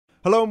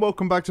Hello and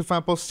welcome back to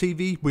FATBOSS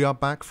TV. We are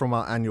back from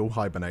our annual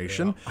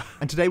hibernation,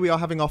 and today we are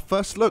having our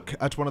first look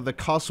at one of the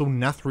Castle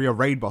Nathria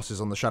raid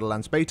bosses on the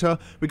Shadowlands Beta.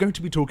 We're going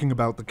to be talking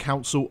about the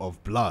Council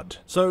of Blood.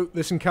 So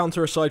this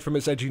encounter, aside from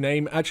its edgy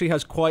name, actually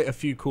has quite a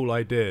few cool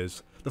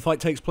ideas. The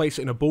fight takes place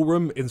in a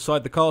ballroom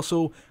inside the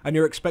castle, and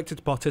you're expected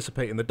to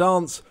participate in the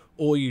dance,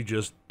 or you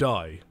just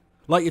die.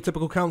 Like your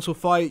typical council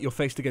fight, you're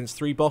faced against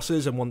 3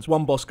 bosses, and once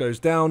one boss goes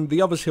down,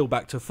 the others heal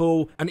back to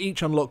full, and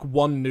each unlock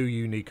one new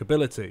unique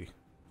ability.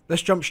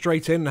 Let's jump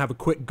straight in and have a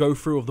quick go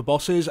through of the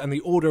bosses and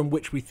the order in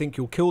which we think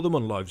you'll kill them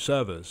on live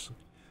servers.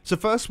 So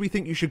first we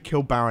think you should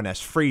kill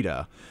Baroness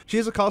Frieda. She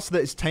is a caster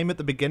that is tame at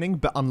the beginning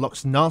but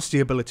unlocks nasty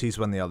abilities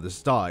when the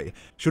others die.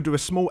 She'll do a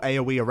small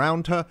AoE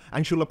around her,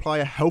 and she'll apply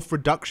a health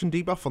reduction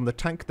debuff on the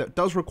tank that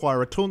does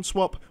require a taunt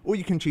swap, or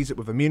you can cheese it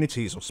with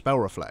immunities or spell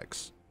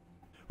reflex.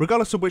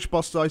 Regardless of which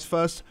boss dies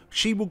first,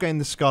 she will gain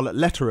the Scarlet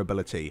Letter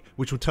ability,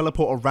 which will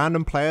teleport a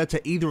random player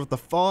to either of the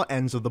far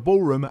ends of the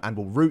ballroom and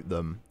will root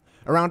them.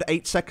 Around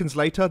 8 seconds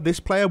later,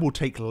 this player will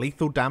take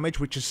lethal damage,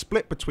 which is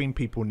split between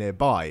people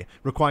nearby,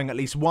 requiring at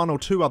least 1 or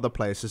 2 other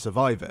players to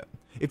survive it.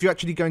 If you're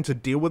actually going to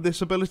deal with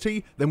this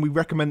ability, then we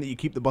recommend that you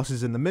keep the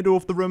bosses in the middle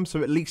of the room,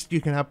 so at least you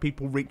can have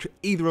people reach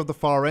either of the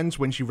far ends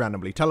when she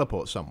randomly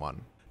teleports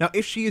someone. Now,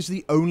 if she is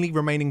the only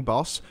remaining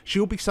boss,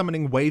 she'll be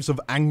summoning waves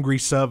of angry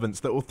servants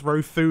that will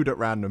throw food at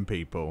random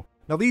people.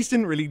 Now, these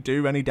didn't really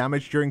do any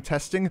damage during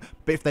testing,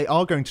 but if they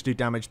are going to do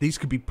damage, these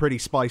could be pretty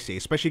spicy,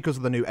 especially because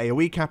of the new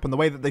AoE cap and the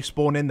way that they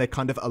spawn in, they're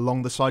kind of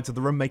along the sides of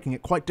the room, making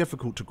it quite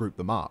difficult to group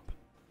them up.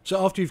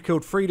 So after you've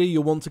killed Frieda,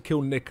 you'll want to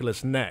kill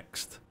Niklaus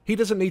next. He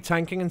doesn't need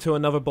tanking until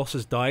another boss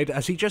has died,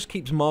 as he just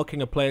keeps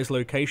marking a player's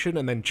location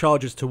and then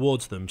charges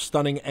towards them,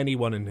 stunning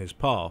anyone in his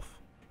path.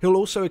 He'll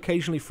also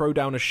occasionally throw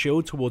down a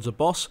shield towards a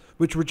boss,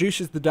 which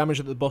reduces the damage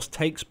that the boss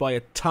takes by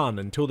a ton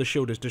until the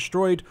shield is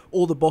destroyed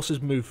or the boss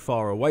is moved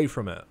far away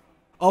from it.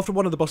 After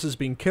one of the bosses has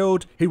been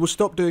killed, he will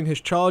stop doing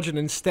his charge and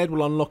instead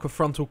will unlock a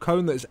frontal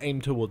cone that is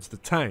aimed towards the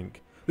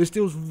tank. This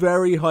deals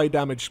very high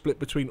damage split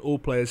between all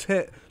players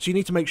hit, so you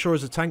need to make sure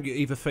as a tank you're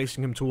either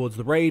facing him towards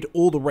the raid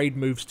or the raid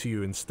moves to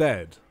you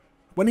instead.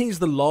 When he's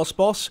the last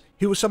boss,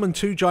 he will summon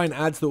 2 giant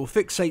adds that will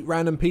fixate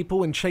random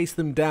people and chase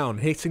them down,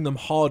 hitting them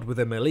hard with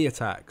their melee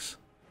attacks.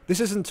 This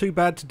isn't too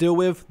bad to deal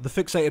with, the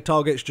fixated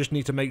targets just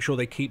need to make sure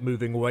they keep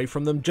moving away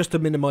from them just to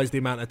minimise the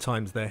amount of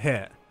times they're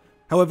hit.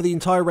 However, the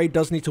entire raid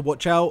does need to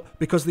watch out,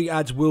 because the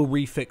adds will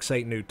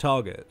refixate new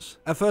targets.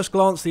 At first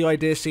glance, the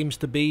idea seems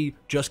to be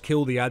just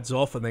kill the adds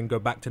off and then go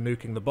back to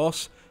nuking the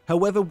boss.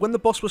 However, when the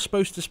boss was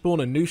supposed to spawn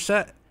a new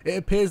set, it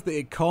appears that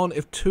it can't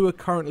if 2 are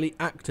currently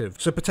active,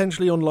 so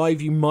potentially on live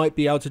you might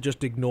be able to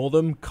just ignore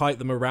them, kite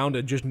them around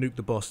and just nuke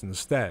the boss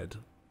instead.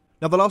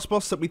 Now the last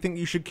boss that we think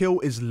you should kill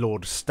is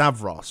Lord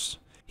Stavros.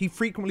 He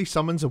frequently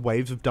summons a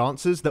wave of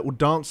dancers that will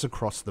dance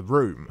across the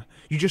room.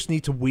 You just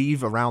need to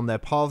weave around their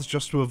paths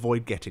just to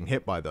avoid getting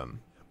hit by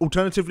them.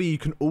 Alternatively, you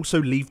can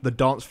also leave the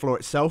dance floor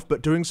itself,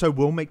 but doing so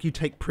will make you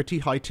take pretty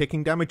high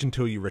ticking damage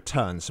until you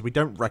return, so we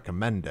don't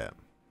recommend it.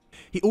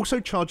 He also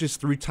charges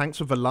through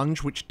tanks with a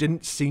lunge, which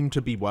didn't seem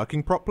to be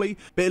working properly,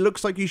 but it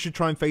looks like you should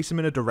try and face him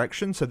in a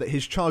direction so that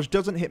his charge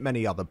doesn't hit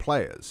many other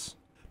players.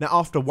 Now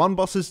after one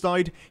boss has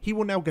died, he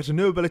will now get a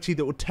new ability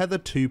that will tether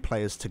 2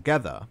 players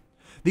together.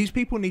 These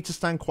people need to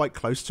stand quite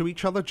close to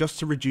each other just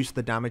to reduce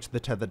the damage the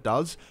tether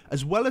does,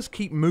 as well as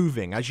keep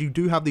moving, as you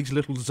do have these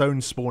little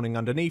zones spawning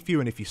underneath you,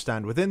 and if you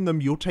stand within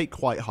them, you'll take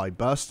quite high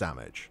burst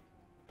damage.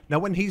 Now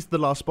when he's the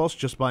last boss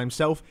just by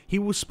himself, he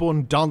will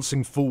spawn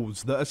dancing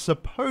fools that are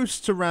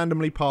supposed to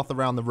randomly path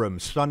around the room,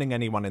 stunning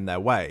anyone in their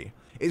way.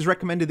 It is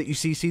recommended that you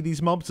CC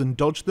these mobs and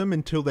dodge them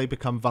until they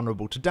become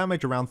vulnerable to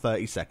damage around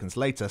 30 seconds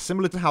later,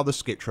 similar to how the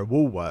Skitra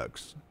wall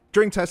works.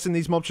 During testing,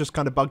 these mobs just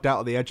kind of bugged out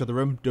at the edge of the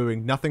room,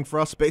 doing nothing for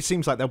us, but it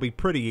seems like they'll be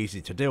pretty easy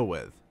to deal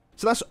with.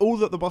 So that's all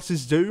that the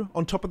bosses do.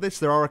 On top of this,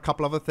 there are a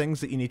couple other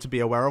things that you need to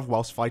be aware of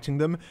whilst fighting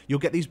them. You'll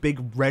get these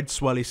big red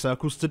swirly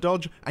circles to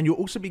dodge, and you'll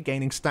also be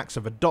gaining stacks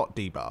of a dot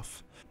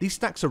debuff. These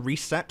stacks are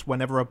reset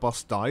whenever a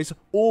boss dies,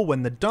 or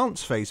when the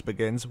dance phase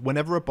begins,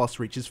 whenever a boss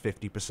reaches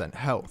 50%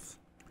 health.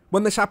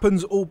 When this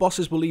happens, all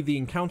bosses will leave the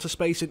encounter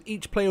space and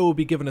each player will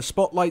be given a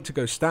spotlight to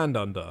go stand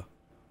under.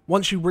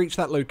 Once you reach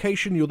that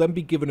location, you'll then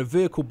be given a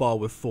vehicle bar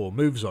with 4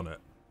 moves on it.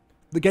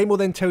 The game will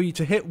then tell you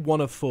to hit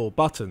one of 4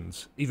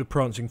 buttons, either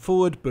prancing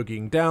forward,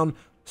 boogieing down,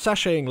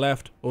 sashaying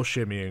left, or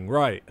shimmying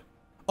right.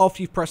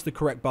 After you've pressed the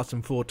correct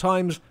button 4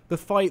 times, the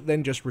fight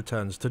then just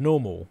returns to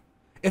normal.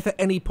 If at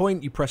any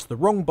point you press the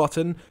wrong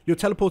button, you're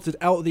teleported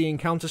out of the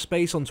encounter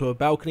space onto a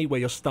balcony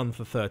where you're stunned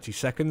for 30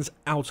 seconds,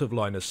 out of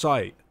line of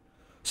sight.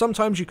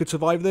 Sometimes you could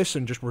survive this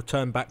and just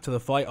return back to the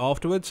fight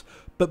afterwards,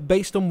 but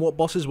based on what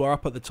bosses were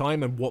up at the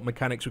time and what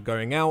mechanics were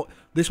going out,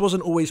 this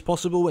wasn't always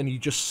possible and you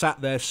just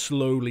sat there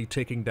slowly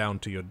ticking down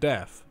to your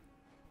death.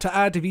 To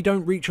add, if you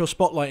don't reach your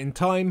spotlight in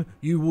time,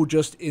 you will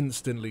just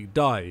instantly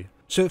die.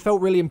 So it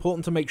felt really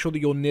important to make sure that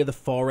you're near the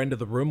far end of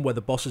the room where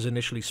the bosses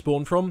initially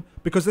spawned from,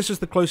 because this is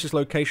the closest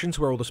location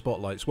to where all the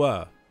spotlights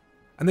were.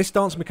 And this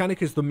dance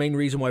mechanic is the main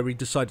reason why we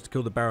decided to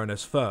kill the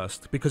Baroness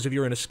first, because if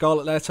you're in a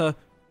Scarlet Letter,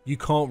 you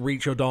can't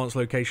reach your dance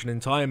location in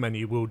time and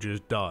you will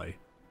just die.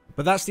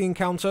 But that's the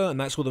encounter, and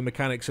that's all the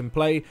mechanics in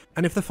play,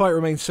 and if the fight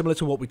remains similar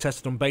to what we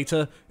tested on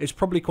beta, it's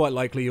probably quite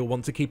likely you'll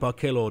want to keep our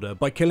kill order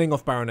by killing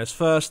off Baroness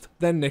first,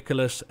 then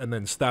Niklaus, and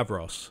then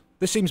Stavros.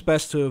 This seems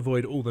best to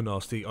avoid all the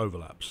nasty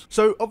overlaps.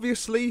 So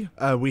obviously,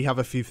 we have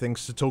a few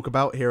things to talk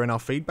about here in our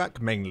feedback,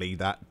 mainly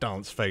that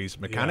dance phase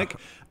mechanic.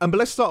 But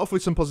let's start off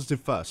with some positive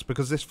first,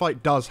 because this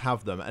fight does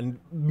have them, and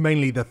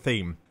mainly the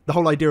theme. The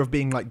whole idea of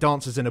being like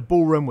dancers in a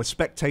ballroom with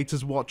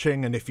spectators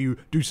watching, and if you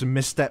do some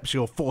missteps,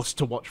 you're forced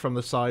to watch from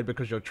the side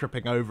because you're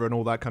tripping over and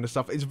all that kind of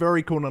stuff. It's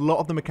very cool, and a lot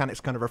of the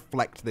mechanics kind of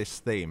reflect this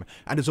theme.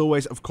 And as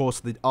always, of course,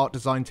 the art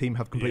design team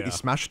have completely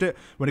smashed it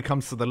when it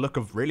comes to the look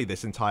of really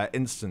this entire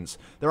instance.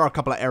 There are a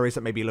couple of areas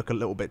that maybe look a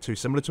little bit too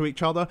similar to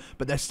each other,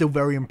 but they're still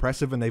very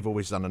impressive, and they've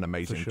always done an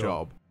amazing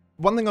job.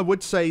 One thing I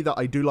would say that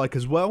I do like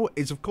as well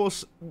is, of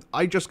course,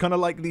 I just kind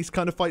of like these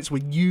kind of fights where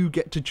you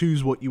get to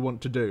choose what you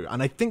want to do.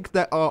 And I think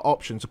there are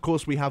options. Of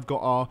course, we have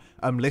got our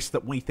list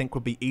that we think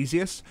would be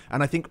easiest.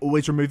 And I think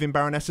always removing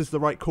Baroness is the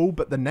right call.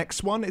 But the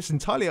next one, it's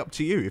entirely up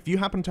to you. If you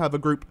happen to have a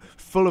group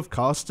full of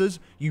casters,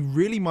 you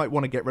really might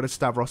want to get rid of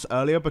Stavros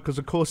earlier. Because,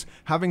 of course,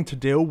 having to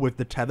deal with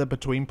the tether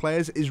between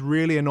players is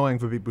really annoying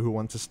for people who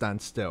want to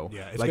stand still.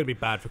 Yeah, it's going to be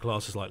bad for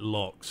classes like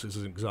Locks, as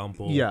an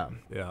example. Yeah.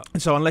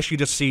 And so unless you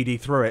just CD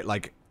through it,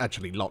 like...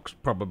 Actually, Locks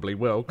probably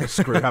will, because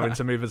screw having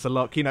to move as a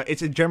lock. You know,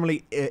 it's a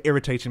generally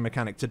irritating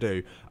mechanic to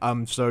do.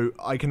 So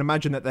I can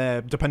imagine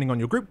that depending on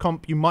your group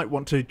comp, you might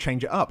want to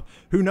change it up.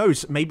 Who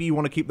knows? Maybe you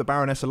want to keep the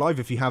Baroness alive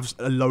if you have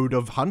a load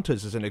of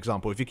hunters, as an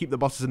example. If you keep the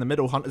bosses in the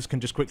middle, hunters can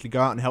just quickly go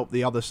out and help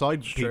the other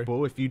side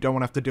people if you don't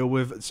want to have to deal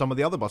with some of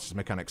the other bosses'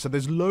 mechanics. So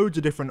there's loads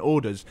of different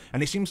orders,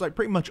 and it seems like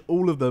pretty much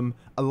all of them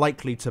are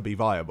likely to be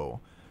viable.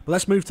 But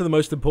let's move to the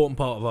most important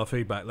part of our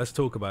feedback. Let's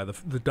talk about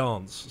the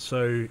dance.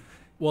 So...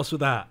 what's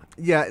with that?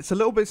 Yeah, it's a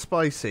little bit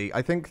spicy.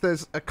 I think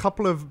there's a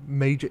couple of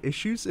major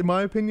issues, in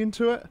my opinion,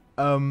 to it.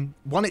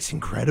 One, it's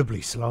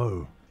incredibly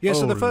slow. Yeah,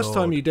 so the first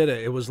time you did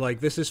it, it was like,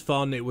 this is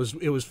fun. It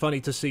was funny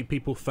to see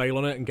people fail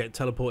on it and get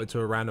teleported to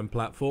a random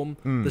platform.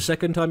 The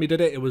second time you did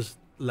it, it was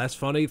less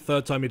funny.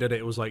 Third time you did it,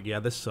 it was like, yeah,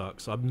 this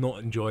sucks. I'm not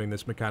enjoying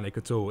this mechanic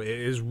at all. It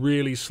is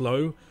really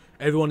slow.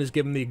 Everyone is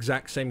given the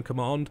exact same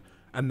command,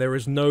 and there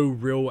is no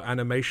real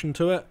animation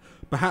to it.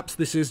 Perhaps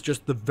this is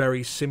just the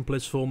very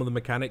simplest form of the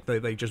mechanic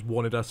that they just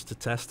wanted us to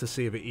test to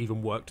see if it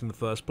even worked in the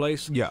first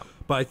place. Yeah.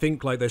 But I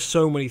think like there's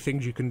so many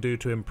things you can do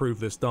to improve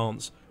this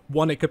dance.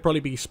 One, it could probably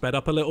be sped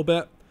up a little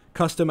bit.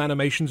 Custom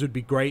animations would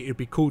be great. It'd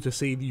be cool to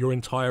see your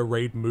entire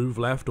raid move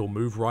left or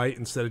move right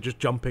instead of just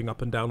jumping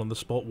up and down on the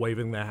spot,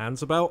 waving their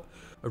hands about.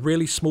 A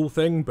really small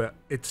thing, but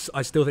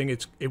I still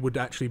think it would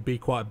actually be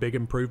quite a big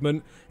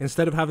improvement.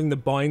 Instead of having the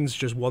binds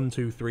just 1,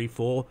 2, 3,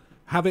 4,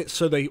 have it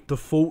so they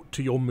default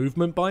to your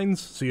movement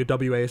binds, so your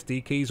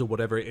WASD keys or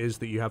whatever it is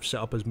that you have set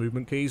up as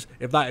movement keys.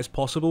 If that is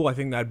possible, I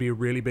think that'd be a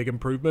really big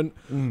improvement.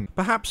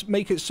 Perhaps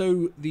make it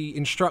so the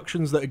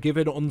instructions that are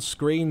given on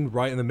screen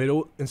right in the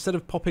middle, instead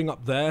of popping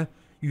up there,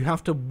 you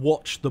have to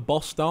watch the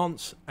boss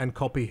dance and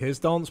copy his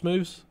dance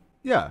moves.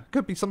 Yeah,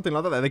 could be something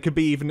like that. They could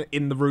be even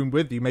in the room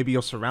with you. Maybe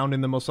you're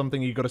surrounding them or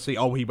something. You've got to see,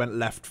 oh, he went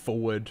left,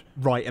 forward,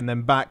 right, and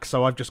then back,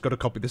 so I've just got to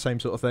copy the same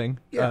sort of thing.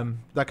 Yeah.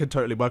 That could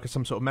totally work as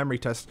some sort of memory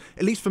test.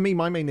 At least for me,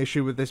 my main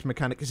issue with this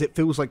mechanic is it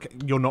feels like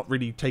you're not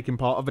really taking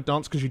part of a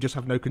dance because you just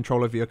have no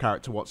control over your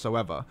character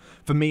whatsoever.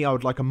 For me, I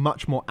would like a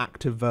much more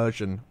active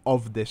version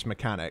of this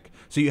mechanic.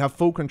 So you have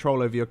full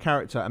control over your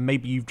character, and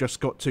maybe you've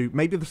just got to...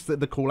 Maybe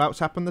the call-outs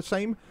happen the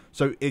same,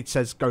 so it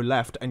says go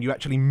left, and you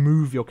actually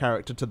move your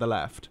character to the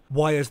left.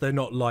 Why is there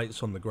not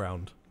lights on the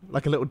ground?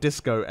 Like a little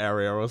disco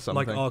area or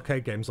something. Like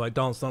arcade games, like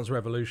Dance Dance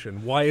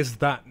Revolution. Why has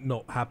that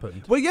not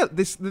happened? Well, yeah,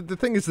 the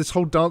thing is, this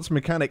whole dance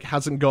mechanic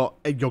hasn't got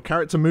your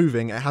character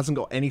moving. It hasn't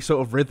got any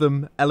sort of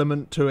rhythm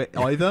element to it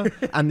either.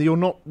 And the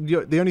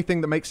only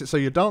thing that makes it so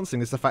you're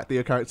dancing is the fact that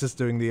your character's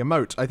doing the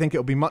emote. I think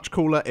it'll be much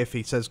cooler if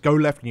he says go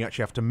left and you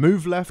actually have to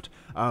move left,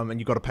 and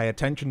you've got to pay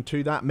attention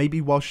to that.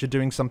 Maybe whilst you're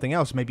doing something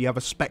else, maybe you have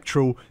a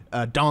spectral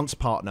dance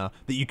partner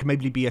that you can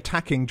maybe be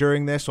attacking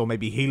during this, or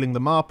maybe healing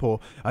them up, or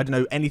I don't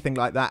know, anything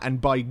like that.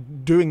 And by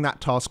doing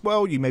that task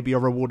well, you maybe are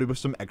rewarded with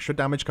some extra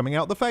damage coming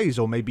out the phase,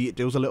 or maybe it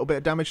deals a little bit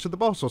of damage to the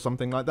boss or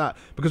something like that.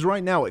 Because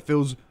right now it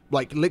feels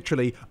like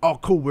literally, oh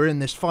cool, we're in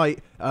this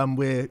fight,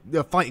 we're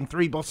fighting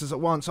 3 bosses at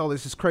once, oh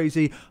this is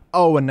crazy,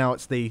 oh and now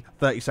it's the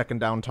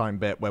 30-second downtime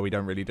bit where we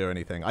don't really do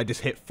anything. I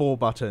just hit 4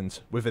 buttons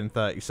within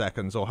 30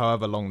 seconds or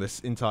however long this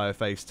entire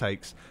phase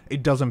takes.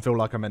 It doesn't feel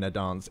like I'm in a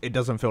dance, it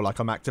doesn't feel like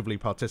I'm actively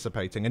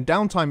participating, and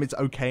downtime is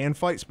okay in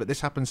fights, but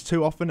this happens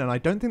too often and I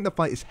don't think the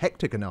fight is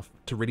hectic enough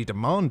to really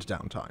demand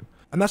downtime.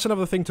 And that's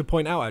another thing to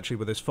point out actually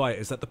with this fight,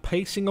 is that the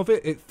pacing of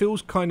it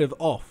feels kind of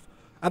off.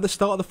 At the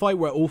start of the fight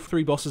where all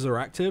 3 bosses are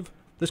active,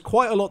 there's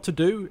quite a lot to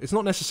do. It's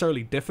not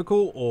necessarily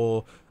difficult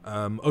or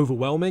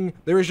overwhelming.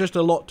 There is just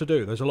a lot to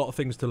do. There's a lot of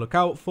things to look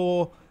out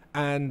for,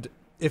 and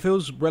it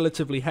feels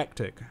relatively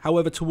hectic.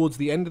 However, towards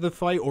the end of the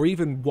fight, or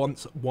even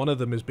once one of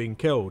them is being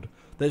killed,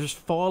 there's just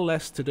far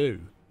less to do.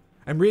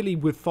 And really,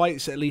 with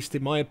fights, at least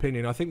in my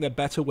opinion, I think they're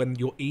better when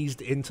you're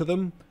eased into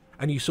them,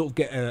 and you sort of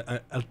get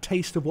a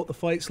taste of what the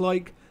fight's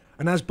like.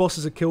 And as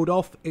bosses are killed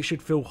off, it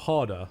should feel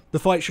harder. The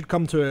fight should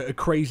come to a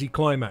crazy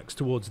climax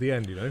towards the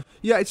end, you know?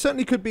 Yeah, it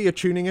certainly could be a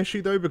tuning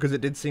issue, though, because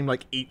it did seem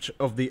like each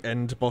of the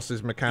end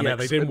bosses'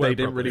 mechanics, they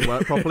didn't really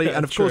work properly.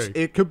 And of course,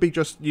 it could be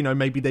just, you know,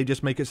 maybe they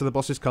just make it so the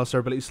bosses cast their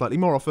abilities slightly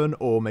more often,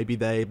 or maybe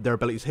their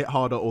abilities hit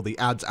harder, or the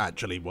ads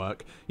actually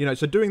work. You know,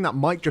 so doing that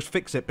might just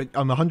fix it, but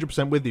I'm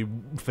 100% with you.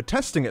 For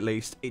testing, at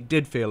least, it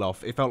did feel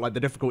off. It felt like the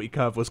difficulty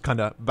curve was kind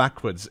of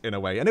backwards in a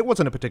way, and it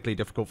wasn't a particularly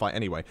difficult fight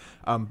anyway.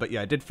 But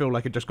yeah, it did feel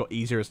like it just got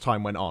easier as time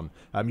went on.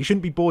 You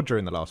shouldn't be bored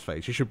during the last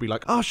phase. You should be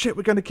like, oh shit,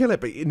 we're going to kill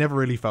it, but it never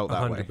really felt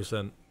that 100%.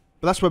 way.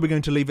 But that's where we're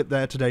going to leave it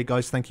there today,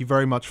 guys. Thank you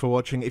very much for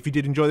watching. If you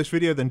did enjoy this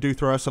video, then do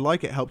throw us a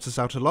like. It helps us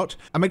out a lot.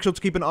 And make sure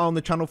to keep an eye on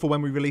the channel for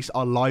when we release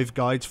our live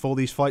guides for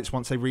these fights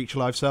once they reach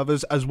live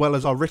servers, as well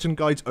as our written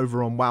guides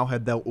over on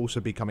Wowhead. They'll also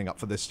be coming up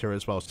for this tier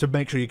as well, so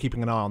make sure you're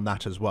keeping an eye on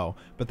that as well.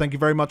 But thank you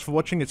very much for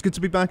watching. It's good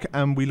to be back,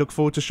 and we look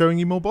forward to showing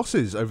you more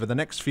bosses over the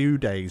next few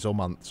days or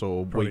months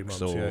or Probably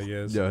weeks months, or...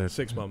 years.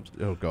 6 months.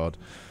 Oh, God.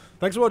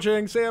 Thanks for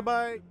watching. See ya,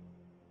 bye.